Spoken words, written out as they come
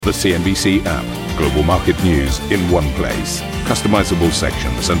The CNBC app. Global market news in one place. Customizable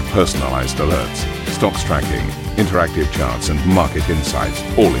sections and personalized alerts. Stocks tracking, interactive charts and market insights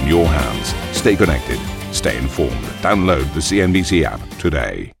all in your hands. Stay connected. Stay informed. Download the CNBC app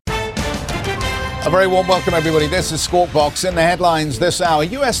today. A very warm welcome, everybody. This is Squawk Box. In the headlines this hour,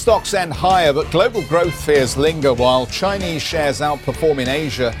 US stocks end higher, but global growth fears linger while Chinese shares outperform in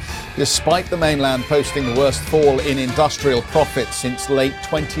Asia, despite the mainland posting the worst fall in industrial profits since late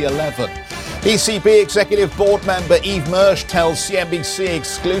 2011. ECB Executive Board member Yves Mersch tells CNBC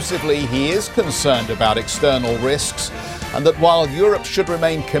exclusively he is concerned about external risks and that while Europe should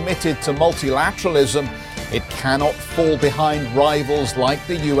remain committed to multilateralism, it cannot fall behind rivals like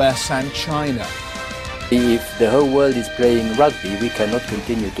the US and China. If the whole world is playing rugby, we cannot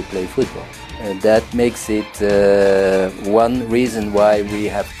continue to play football. And that makes it one reason why we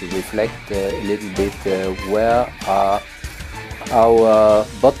have to reflect a little bit where are our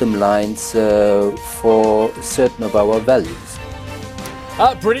bottom lines for certain of our values.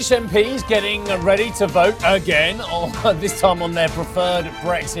 British MPs getting ready to vote again, this time on their preferred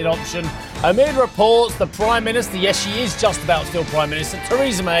Brexit option. Amid reports, the Prime Minister, yes, she is just about still Prime Minister,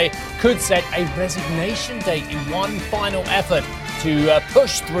 Theresa May, could set a resignation date in one final effort to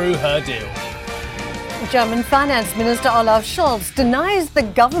push through her deal. German Finance Minister Olaf Scholz denies the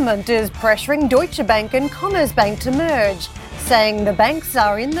government is pressuring Deutsche Bank and Commerzbank to merge, saying the banks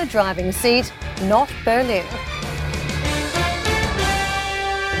are in the driving seat, not Berlin.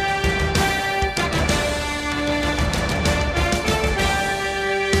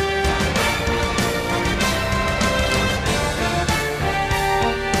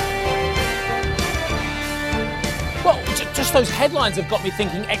 Just those headlines have got me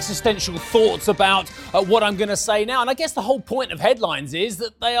thinking existential thoughts about what I'm going to say now. And I guess the whole point of headlines is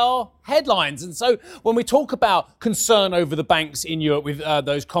that they are headlines. And so when we talk about concern over the banks in Europe, with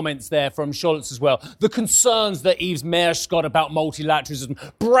those comments there from Scholz as well, the concerns that Yves Mersch got about multilateralism,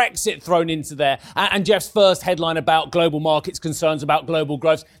 Brexit thrown into there, and Jeff's first headline about global markets, concerns about global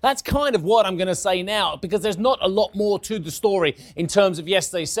growth, that's kind of what I'm going to say now, because there's not a lot more to the story in terms of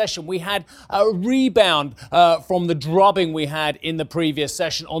yesterday's session. We had a rebound from the drubbing we had in the previous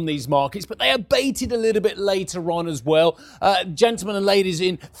session on these markets, but they abated a little bit later on as well. Gentlemen and ladies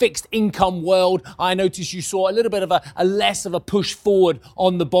in fixed income world, I noticed you saw a little bit of a less of a push forward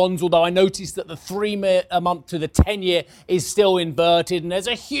on the bonds, although I noticed that the 3-month to the 10-year is still inverted, and there's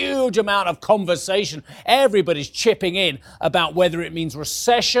a huge amount of conversation. Everybody's chipping in about whether it means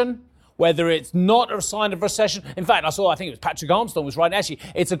recession, whether it's not a sign of recession. In fact, I think it was Patrick Armstrong was right. Actually,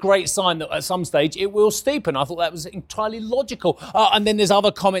 it's a great sign that at some stage it will steepen. I thought that was entirely logical. And then there's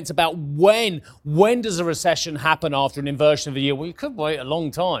other comments about when does a recession happen after an inversion of a year? Well, you could wait a long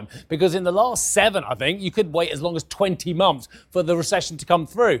time, because in the last 7, I think, you could wait as long as 20 months for the recession to come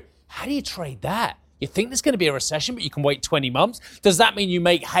through. How do you trade that? You think there's going to be a recession, but you can wait 20 months. Does that mean you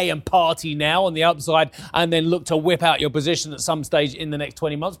make hay and party now on the upside and then look to whip out your position at some stage in the next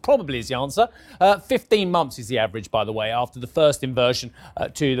 20 months? Probably is the answer. 15 months is the average, by the way, after the first inversion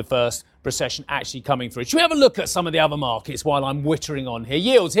to the first recession actually coming through. Should we have a look at some of the other markets while I'm wittering on here?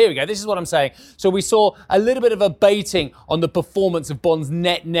 Yields, here we go. This is what I'm saying. So we saw a little bit of a baiting on the performance of bonds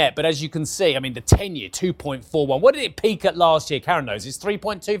net, but as you can see, I mean, the 10-year, 2.41. What did it peak at last year? Karen knows. It's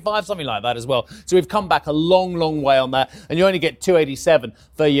 3.25, something like that as well. So we've come back a long, long way on that, and you only get 287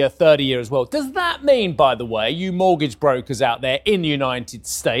 for your 30-year as well. Does that mean, by the way, you mortgage brokers out there in the United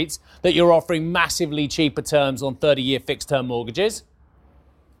States, that you're offering massively cheaper terms on 30-year fixed-term mortgages?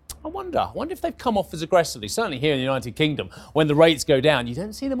 I wonder if they've come off as aggressively. Certainly here in the United Kingdom, when the rates go down, you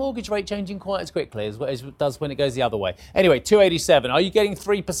don't see the mortgage rate changing quite as quickly as it does when it goes the other way. Anyway, 287. Are you getting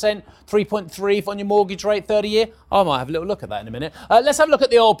 3%, 3.3 on your mortgage rate 30-year? I might have a little look at that in a minute. Let's have a look at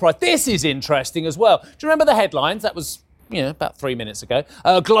the oil price. This is interesting as well. Do you remember the headlines? That was about 3 minutes ago.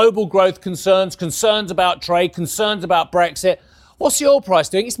 Global growth concerns about trade, concerns about Brexit. What's the oil price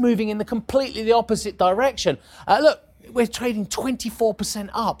doing? It's moving in completely the opposite direction. Look, we're trading 24%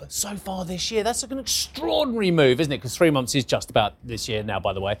 up so far this year. That's an extraordinary move, isn't it? Because 3 months is just about this year now,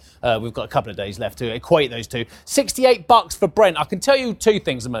 by the way. We've got a couple of days left to equate those two. $68 for Brent. I can tell you two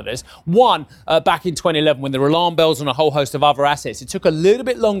things about this. One, back in 2011, when there were alarm bells on a whole host of other assets, it took a little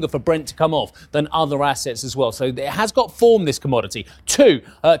bit longer for Brent to come off than other assets as well. So it has got form, this commodity. Two,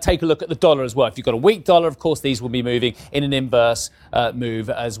 take a look at the dollar as well. If you've got a weak dollar, of course, these will be moving in an inverse move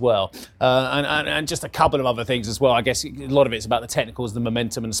as well. And just a couple of other things as well. I guess a lot of it's about the technicals, the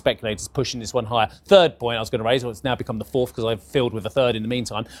momentum, and the speculators pushing this one higher. Third point I was going to raise, well, it's now become the fourth because I've filled with a third in the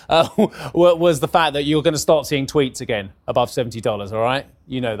meantime, was the fact that you're going to start seeing tweets again above $70, all right?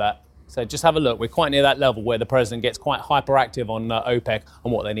 You know that. So just have a look. We're quite near that level where the president gets quite hyperactive on OPEC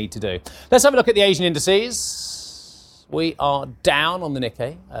and what they need to do. Let's have a look at the Asian indices. We are down on the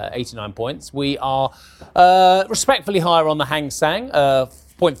Nikkei, 89 points. We are respectfully higher on the Hang Seng,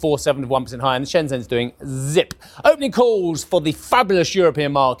 0.47 of 1% higher, and the Shenzhen's doing zip. Opening calls for the fabulous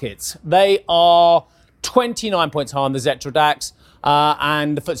European markets. They are 29 points higher on the Xetra DAX,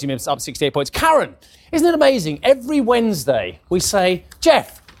 and the FTSE MIB's up 68 points. Karen, isn't it amazing? Every Wednesday we say,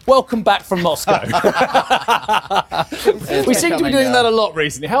 Jeff, welcome back from Moscow. We seem to be doing that a lot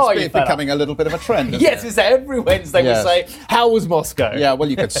recently. How are you? It's becoming a little bit of a trend. Yes, it's every Wednesday we say, how was Moscow? Yeah, well,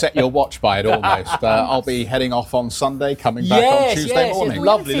 you could set your watch by it almost. I'll be heading off on Sunday, coming back on Tuesday morning. We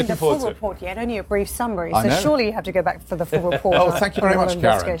Lovely, haven't seen looking forward the full to it. report yet, only a brief summary. I So know. surely you have to go back for the full report. Oh, thank you very much,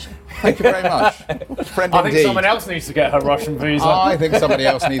 Karen. Thank you very much. Friend I think indeed. someone else needs to get her Russian visa. I think somebody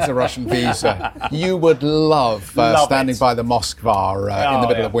else needs a Russian visa. You would love standing by the Moskva in the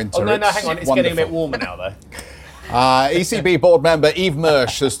middle of winter. Oh, no, hang on. It's getting a bit wonderful. warmer now, though. ECB board member Yves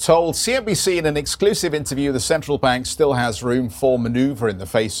Mersch has told CNBC in an exclusive interview the central bank still has room for manoeuvre in the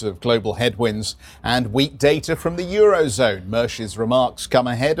face of global headwinds and weak data from the Eurozone. Mersch's remarks come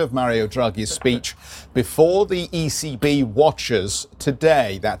ahead of Mario Draghi's speech before the ECB Watchers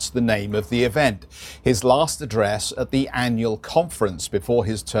today. That's the name of the event. His last address at the annual conference before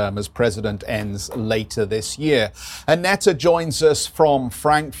his term as president ends later this year. Annetta joins us from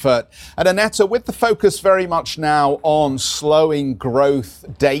Frankfurt. And Annetta, with the focus very much now on slowing growth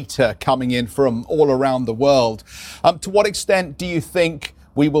data coming in from all around the world, to what extent do you think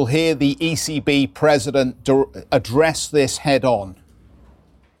we will hear the ECB president address this head on?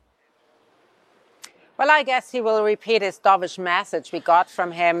 Well, I guess he will repeat his dovish message we got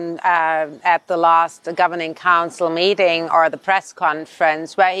from him at the last governing council meeting or the press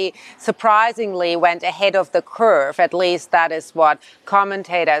conference, where he surprisingly went ahead of the curve. At least that is what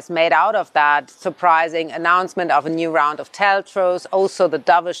commentators made out of that surprising announcement of a new round of TLTROs, also the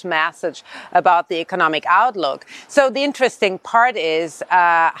dovish message about the economic outlook. So the interesting part is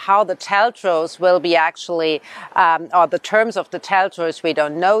how the TLTROs will be actually, or the terms of the TLTROs we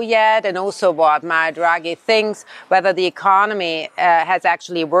don't know yet, and also what Mario Draghi thinks whether the economy has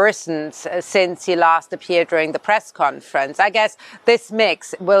actually worsened since he last appeared during the press conference. I guess this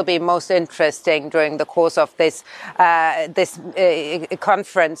mix will be most interesting during the course of this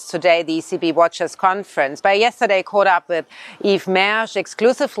conference today, the ECB Watchers Conference. But yesterday caught up with Yves Mersch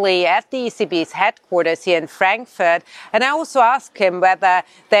exclusively at the ECB's headquarters here in Frankfurt, and I also asked him whether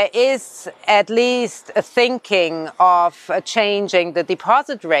there is at least a thinking of changing the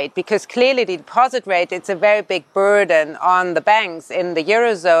deposit rate, because clearly the deposit rate, it's a very big burden on the banks in the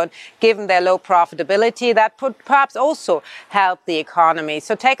Eurozone, given their low profitability. That could perhaps also help the economy.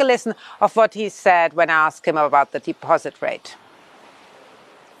 So take a listen of what he said when I asked him about the deposit rate.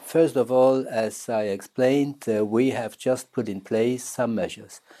 First of all, as I explained, we have just put in place some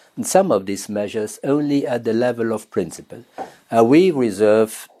measures. And some of these measures only at the level of principle. We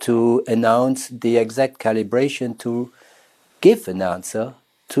reserve to announce the exact calibration to give an answer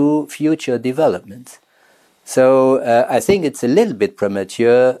to future developments. So I think it's a little bit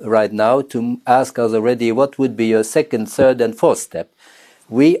premature right now to ask us already what would be your second, third and fourth step.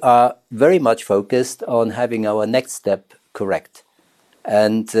 We are very much focused on having our next step correct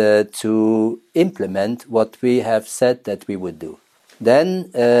and to implement what we have said that we would do.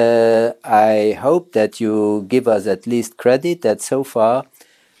 Then I hope that you give us at least credit that so far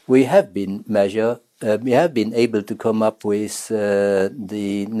we have been able to come up with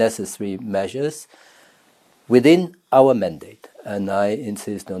the necessary measures within our mandate. And I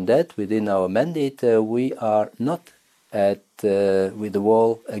insist on that. Within our mandate, we are not with the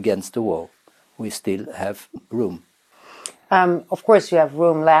wall against the wall. We still have room. Of course, you have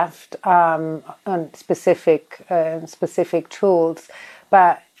room left on specific tools.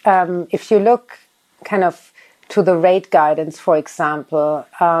 But if you look kind of to the rate guidance, for example,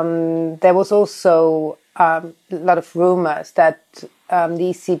 there was also a lot of rumors that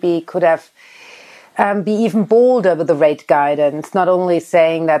the ECB could have be even bolder with the rate guidance, not only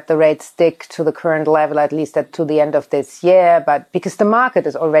saying that the rates stick to the current level, at least to the end of this year, but because the market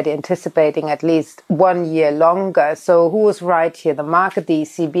is already anticipating at least 1 year longer. So who was right here, the market, the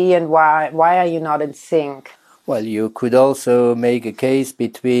ECB, and why are you not in sync? Well, you could also make a case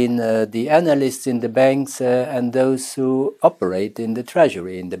between the analysts in the banks and those who operate in the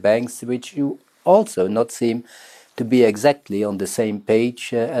treasury in the banks, which you also not seem to be exactly on the same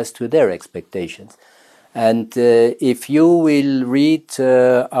page as to their expectations. And if you will read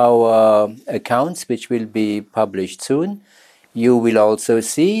our accounts, which will be published soon, you will also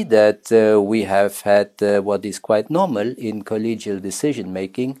see that we have had what is quite normal in collegial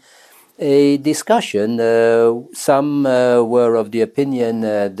decision-making, a discussion. Some were of the opinion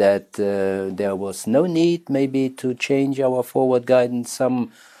that there was no need maybe to change our forward guidance.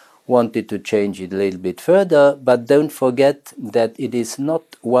 Some wanted to change it a little bit further, but don't forget that it is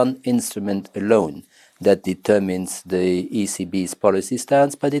not one instrument alone that determines the ECB's policy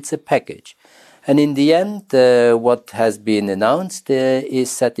stance, but it's a package. And in the end, what has been announced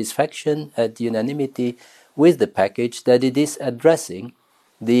is satisfaction at unanimity with the package that it is addressing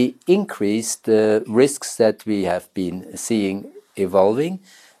the increased risks that we have been seeing evolving,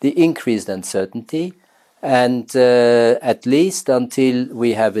 the increased uncertainty, and at least until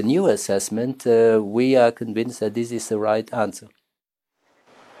we have a new assessment, we are convinced that this is the right answer.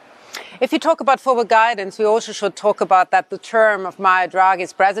 If you talk about forward guidance, we also should talk about that the term of Mario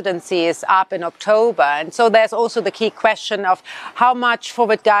Draghi's presidency is up in October. And so there's also the key question of how much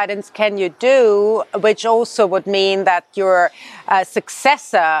forward guidance can you do, which also would mean that your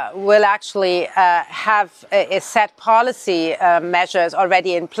successor will actually have a set policy measures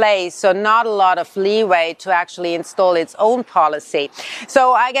already in place. So not a lot of leeway to actually install its own policy.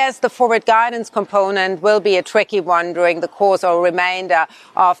 So I guess the forward guidance component will be a tricky one during the course or remainder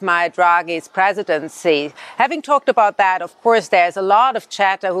of Mario Draghi's presidency. Having talked about that, of course, there's a lot of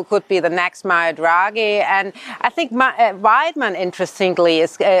chatter who could be the next Mario Draghi. And I think Weidmann, interestingly,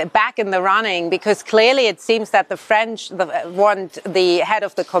 is back in the running because clearly it seems that the French want the head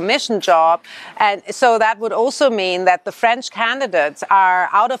of the Commission job. And so that would also mean that the French candidates are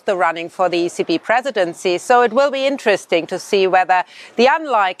out of the running for the ECB presidency. So it will be interesting to see whether the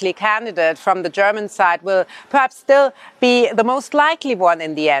unlikely candidate from the German side will perhaps still be the most likely one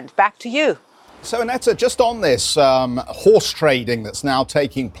in the end. Back to you. So, Annette, just on this horse trading that's now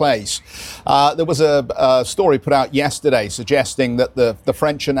taking place, there was a story put out yesterday suggesting that the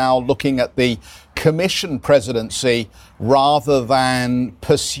French are now looking at the Commission presidency rather than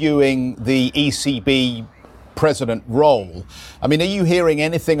pursuing the ECB president role. I mean, are you hearing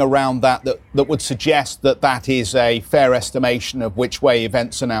anything around that would suggest that that is a fair estimation of which way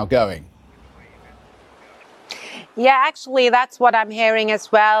events are now going? Yeah, actually, that's what I'm hearing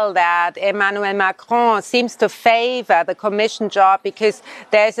as well, that Emmanuel Macron seems to favor the Commission job because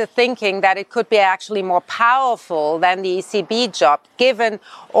there's a thinking that it could be actually more powerful than the ECB job, given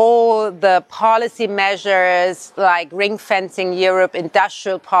all the policy measures like ring-fencing Europe,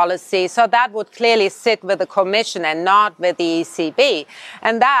 industrial policy. So that would clearly sit with the Commission and not with the ECB.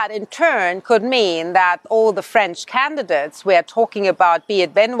 And that, in turn, could mean that all the French candidates we are talking about, be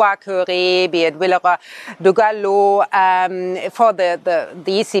it Benoît Cœuré, be it Villeroy de Galhau, for the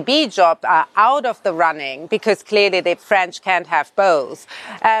ECB job are out of the running because clearly the French can't have both.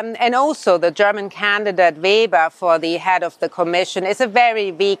 And also the German candidate Weber for the head of the Commission is a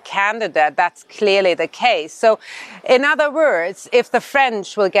very weak candidate. That's clearly the case. So in other words, if the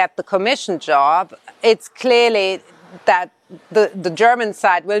French will get the Commission job, it's clearly that the German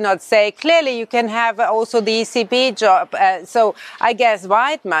side will not say, clearly you can have also the ECB job. So I guess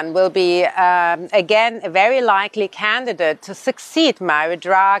Weidmann will be, again, a very likely candidate to succeed Mario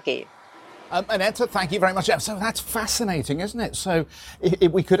Draghi. Annette, thank you very much. So that's fascinating, isn't it? So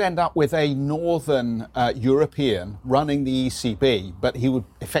if we could end up with a Northern European running the ECB, but he would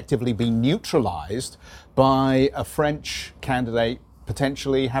effectively be neutralised by a French candidate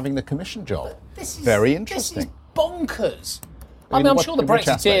potentially having the Commission job. Very interesting. This is bonkers. I mean, I'm sure the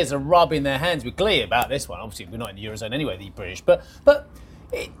Brexiteers are rubbing their hands with glee about this one. Obviously, we're not in the Eurozone anyway, the British. But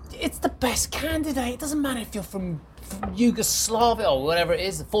it's the best candidate. It doesn't matter if you're from Yugoslavia or whatever it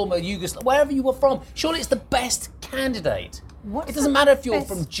is, the former Yugoslavia, wherever you were from. Surely it's the best candidate. It doesn't matter if you're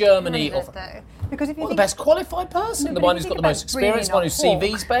from Germany or... Because if you the best qualified person, the one who's got the most experience, the one whose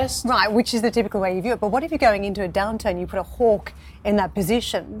CV's best. Right, which is the typical way you view it. But what if you're going into a downturn, you put a hawk in that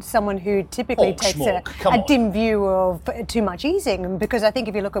position, someone who typically takes a dim view of too much easing? Because I think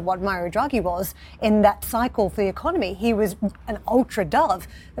if you look at what Mario Draghi was in that cycle for the economy, he was an ultra dove.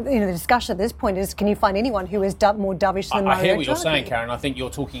 The discussion at this point is, can you find anyone who is more dovish than Mario Draghi? I hear what you're saying, Karen. I think you're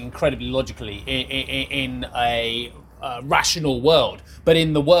talking incredibly logically in a rational world, but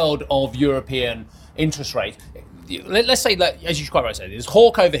in the world of European interest rates, let's say that, as you quite rightly say, there's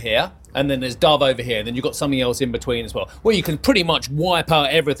hawk over here and then there's dove over here, and then you've got something else in between as well, where you can pretty much wipe out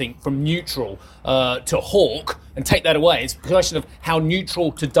everything from neutral to hawk and take that away. It's a question of how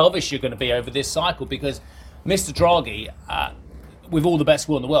neutral to dovish you're going to be over this cycle, because Mr. Draghi, with all the best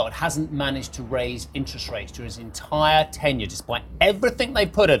will in the world, hasn't managed to raise interest rates through his entire tenure, despite everything they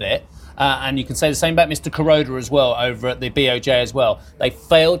put at it. and you can say the same about Mr. Kuroda as well over at the BOJ as well. They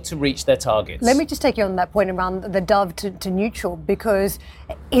failed to reach their targets. Let me just take you on that point around the dove to neutral, because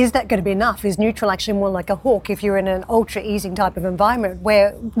is that going to be enough? Is neutral actually more like a hawk if you're in an ultra easing type of environment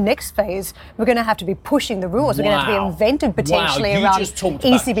where next phase we're going to have to be pushing the rules? We're going to have to be inventive potentially around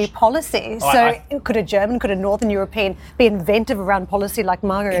ECB policy. Could a German, could a Northern European be inventive around policy like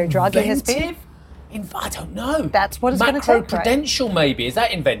Mario Draghi has been? I don't know. That's what it's going to take. Macro-prudential, maybe. Is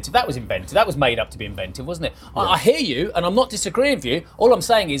that inventive? That was inventive. That was made up to be inventive, wasn't it? Yeah. I hear you, and I'm not disagreeing with you. All I'm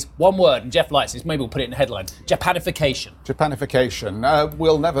saying is one word, and Jeff likes this. Maybe we'll put it in the headline. Japanification. Japanification.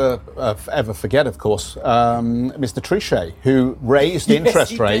 We'll never, ever forget, of course, Mr. Trichet, who raised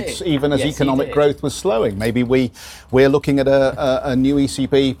interest rates even as economic growth was slowing. Maybe we're looking at a new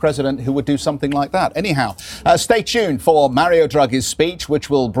ECB president who would do something like that. Anyhow, stay tuned for Mario Draghi's speech, which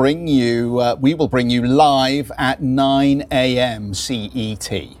will bring you, we will bring you live at 9 a.m.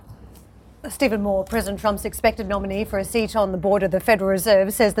 CET. Stephen Moore, President Trump's expected nominee for a seat on the board of the Federal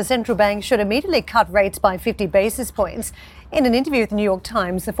Reserve, says the central bank should immediately cut rates by 50 basis points. In an interview with the New York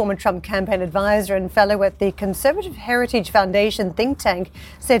Times, the former Trump campaign advisor and fellow at the Conservative Heritage Foundation think tank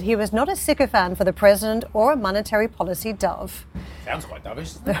said he was not a sycophant for the president or a monetary policy dove. Sounds quite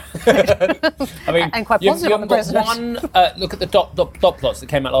dovish, doesn't it? I mean, and quite positive on the president. Look at the dot plots that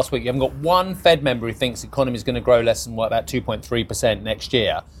came out last week. You haven't got one Fed member who thinks the economy is going to grow less than about 2.3% next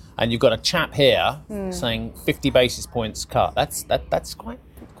year. And you've got a chap here saying 50 basis points cut. That's quite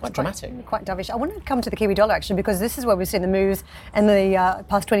dramatic. Quite dovish. I want to come to the Kiwi dollar, actually, because this is where we've seen the moves in the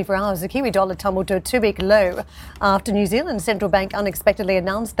past 24 hours. The Kiwi dollar tumbled to a 2-week low after New Zealand's central bank unexpectedly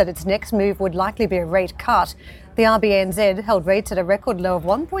announced that its next move would likely be a rate cut. The RBNZ held rates at a record low of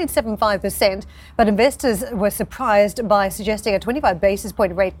 1.75%, but investors were surprised by suggesting a 25 basis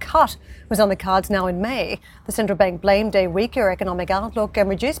point rate cut was on the cards now in May. The central bank blamed a weaker economic outlook and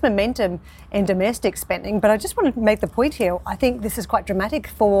reduced momentum in domestic spending. But I just want to make the point here, I think this is quite dramatic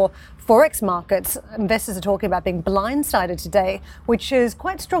for Forex markets. Investors are talking about being blindsided today, which is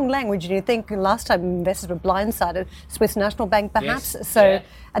quite strong language. And you think last time investors were blindsided, Swiss National Bank perhaps. Yes. So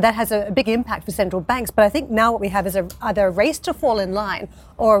that has a big impact for central banks. But I think now what we have is either a race to fall in line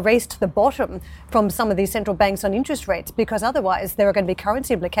or a race to the bottom from some of these central banks on interest rates, because otherwise there are going to be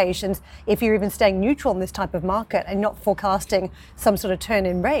currency implications if you're even staying neutral in this type of market and not forecasting some sort of turn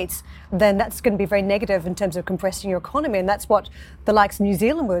in rates. Then that's going to be very negative in terms of compressing your economy. And that's what the likes of New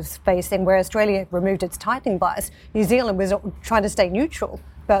Zealand was facing, where Australia removed its tightening bias. New Zealand was trying to stay neutral,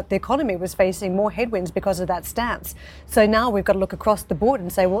 but the economy was facing more headwinds because of that stance. So now we've got to look across the board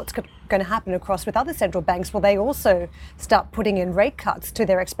and say, well, what's going to happen across with other central banks? Will they also start putting in rate cuts to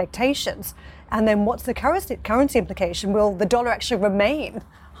their expectations? And then what's the currency implication? Will the dollar actually remain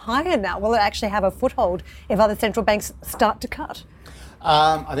higher now? Will it actually have a foothold if other central banks start to cut?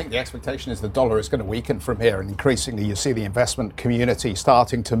 I think the expectation is the dollar is going to weaken from here, and increasingly you see the investment community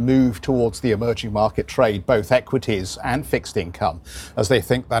starting to move towards the emerging market trade, both equities and fixed income, as they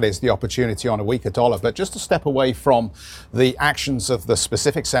think that is the opportunity on a weaker dollar. But just to step away from the actions of the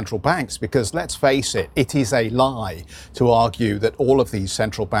specific central banks, because let's face it, it is a lie to argue that all of these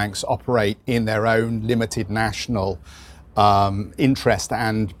central banks operate in their own limited national interest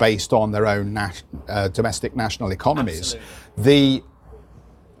and based on their own domestic national economies. Absolutely.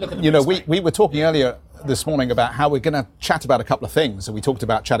 We were talking earlier this morning about how we're going to chat about a couple of things. And we talked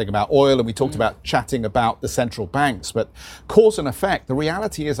about chatting about oil, and we talked about chatting about the central banks. But cause and effect, the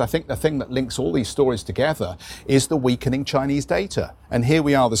reality is, I think the thing that links all these stories together is the weakening Chinese data. And here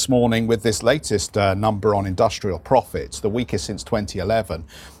we are this morning with this latest number on industrial profits, the weakest since 2011.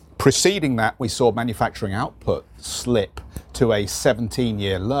 Preceding that, we saw manufacturing output slip to a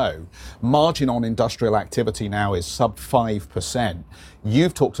 17-year low. Margin on industrial activity now is sub 5%.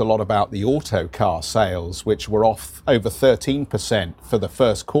 You've talked a lot about the auto car sales, which were off over 13% for the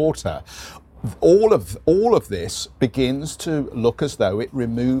first quarter. All of this begins to look as though it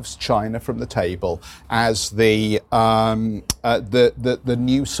removes China from the table as the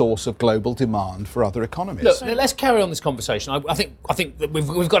new source of global demand for other economies. Look, let's carry on this conversation. I think that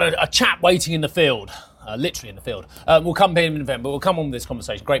we've got a chap waiting in the field. Literally in the field. We'll come in November. We'll come on with this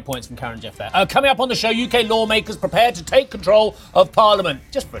conversation. Great points from Karen Jeff there. Coming up on the show, UK lawmakers prepared to take control of Parliament,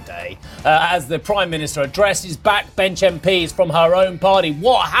 just for a day, as the Prime Minister addresses backbench MPs from her own party.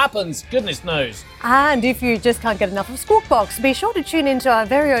 What happens? Goodness knows. And if you just can't get enough of Squawk Box, be sure to tune into our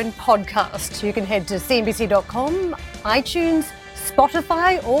very own podcast. You can head to cnbc.com, iTunes,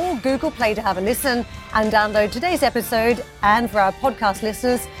 Spotify or Google Play to have a listen and download today's episode. And for our podcast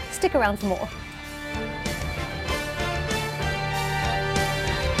listeners, stick around for more.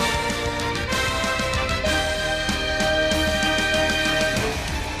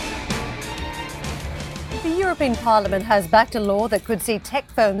 European Parliament has backed a law that could see tech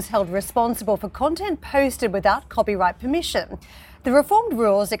firms held responsible for content posted without copyright permission. The reformed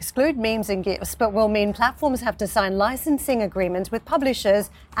rules exclude memes and GIFs, but will mean platforms have to sign licensing agreements with publishers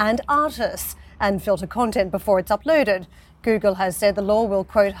and artists and filter content before it's uploaded. Google has said the law will,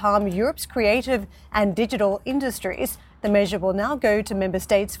 quote, harm Europe's creative and digital industries. The measure will now go to member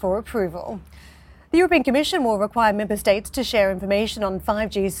states for approval. The European Commission will require member states to share information on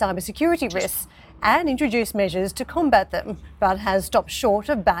 5G's cybersecurity risks and introduce measures to combat them, but has stopped short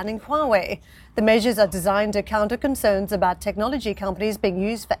of banning Huawei. The measures are designed to counter concerns about technology companies being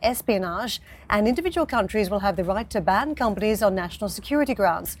used for espionage, and individual countries will have the right to ban companies on national security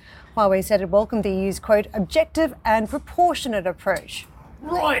grounds. Huawei said it welcomed the EU's, quote, objective and proportionate approach.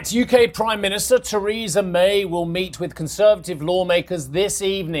 Right, UK Prime Minister Theresa May will meet with Conservative lawmakers this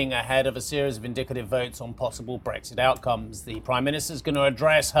evening ahead of a series of indicative votes on possible Brexit outcomes. The Prime Minister is going to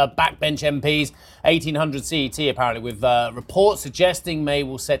address her backbench MPs, 1800 CET apparently, with reports suggesting May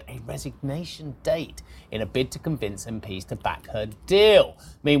will set a resignation date in a bid to convince MPs to back her deal.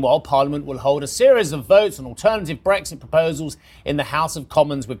 Meanwhile, Parliament will hold a series of votes on alternative Brexit proposals in the House of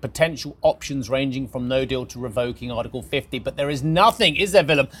Commons with potential options ranging from no deal to revoking Article 50. But there is nothing, is there,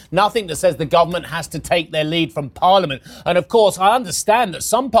 Willem? Nothing that says the government has to take their lead from Parliament. And of course, I understand that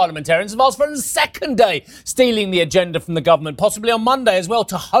some parliamentarians have asked for a second day stealing the agenda from the government, possibly on Monday as well,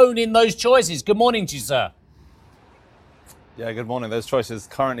 to hone in those choices. Good morning to you, sir. Yeah, good morning. Those choices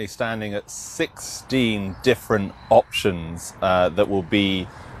currently standing at 16 different options that will be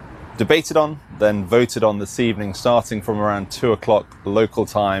debated on, then voted on this evening, starting from around 2 o'clock local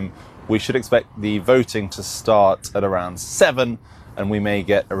time. We should expect the voting to start at around 7, and we may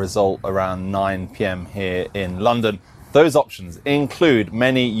get a result around 9 p.m. here in London. Those options include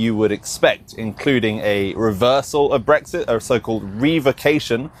many you would expect, including a reversal of Brexit, a so-called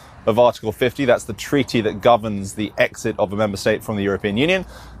revocation of Article 50. That's the treaty that governs the exit of a member state from the European Union.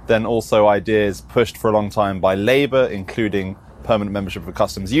 Then also ideas pushed for a long time by Labour, including permanent membership of a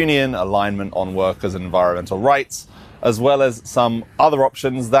customs union, alignment on workers' and environmental rights, as well as some other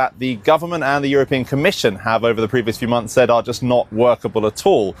options that the government and the European Commission have over the previous few months said are just not workable at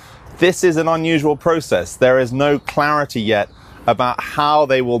all. This is an unusual process. There is no clarity yet about how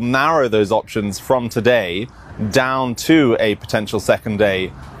they will narrow those options from today down to a potential second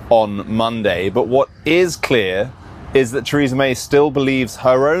day on Monday. But what is clear is that Theresa May still believes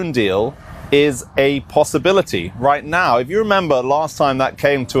her own deal is a possibility. Right now, if you remember last time that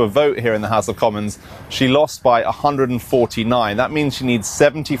came to a vote here in the House of Commons, she lost by 149. That means she needs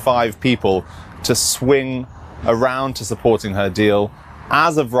 75 people to swing around to supporting her deal.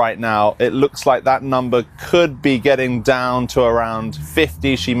 As of right now, it looks like that number could be getting down to around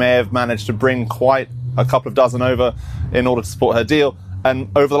 50. She may have managed to bring quite a couple of dozen over in order to support her deal. And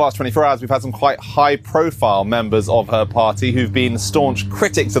over the last 24 hours, we've had some quite high-profile members of her party who've been staunch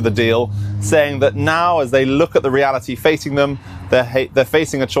critics of the deal, saying that now, as they look at the reality facing them, they're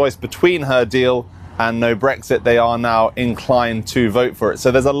facing a choice between her deal and no Brexit. They are now inclined to vote for it. So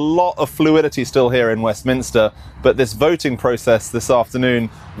there's a lot of fluidity still here in Westminster, but this voting process this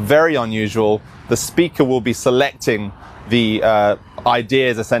afternoon, very unusual. The Speaker will be selecting the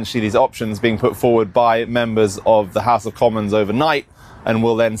ideas, essentially these options being put forward by members of the House of Commons overnight, and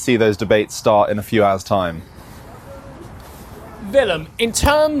we'll then see those debates start in a few hours' time. Willem, in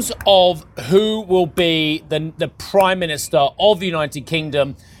terms of who will be the Prime Minister of the United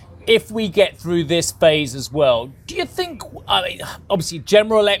Kingdom if we get through this phase as well, do you think, I mean, obviously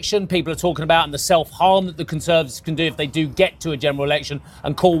general election, people are talking about, and the self-harm that the Conservatives can do if they do get to a general election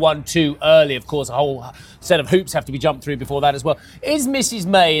and call one too early. Of course, a whole set of hoops have to be jumped through before that as well. Is Mrs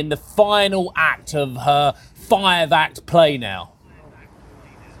May in the final act of her 5-act play now?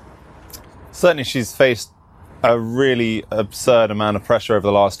 Certainly she's faced a really absurd amount of pressure over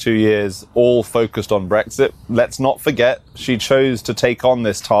the last 2 years, all focused on Brexit. Let's not forget, she chose to take on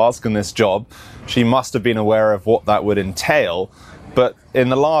this task and this job. She must have been aware of what that would entail. But in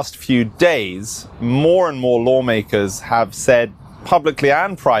the last few days, more and more lawmakers have said publicly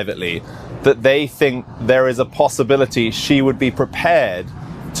and privately that they think there is a possibility she would be prepared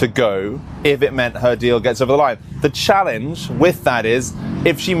to go if it meant her deal gets over the line. The challenge with that is,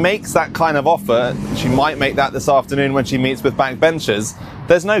 if she makes that kind of offer, she might make that this afternoon when she meets with backbenchers,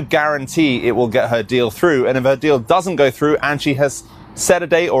 there's no guarantee it will get her deal through. And if her deal doesn't go through and she has set a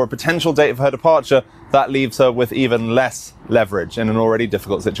date or a potential date for her departure, that leaves her with even less leverage in an already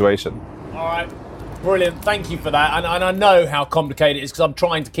difficult situation. All right. Brilliant, thank you for that. And I know how complicated it is because I'm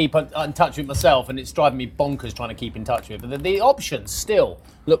trying to keep in touch with myself and it's driving me bonkers trying to keep in touch with it. But the options still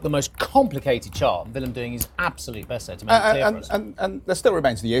look the most complicated chart. And Willem doing his absolute best there to make it clear for us. And there still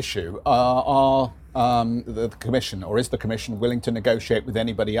remains the issue. Are the Commission, or is the Commission willing to negotiate with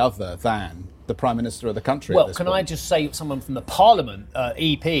anybody other than the Prime Minister of the country? Well, at this can point? I just say someone from the Parliament,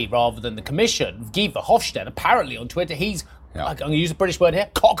 EP, rather than the Commission, Guy Verhofstadt, apparently on Twitter, he's, I'm going to use a British word here,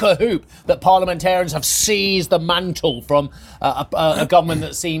 cock-a-hoop, that parliamentarians have seized the mantle from a government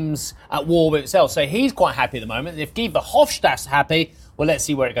that seems at war with itself. So he's quite happy at the moment. If Guy Verhofstadt's happy, well, let's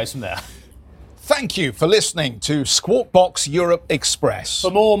see where it goes from there. Thank you for listening to Squawk Box Europe Express.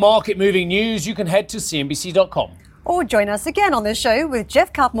 For more market-moving news, you can head to cnbc.com. Or join us again on the show with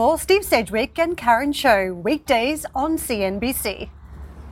Jeff Cutmore, Steve Sedgwick and Karen Cho, weekdays on CNBC.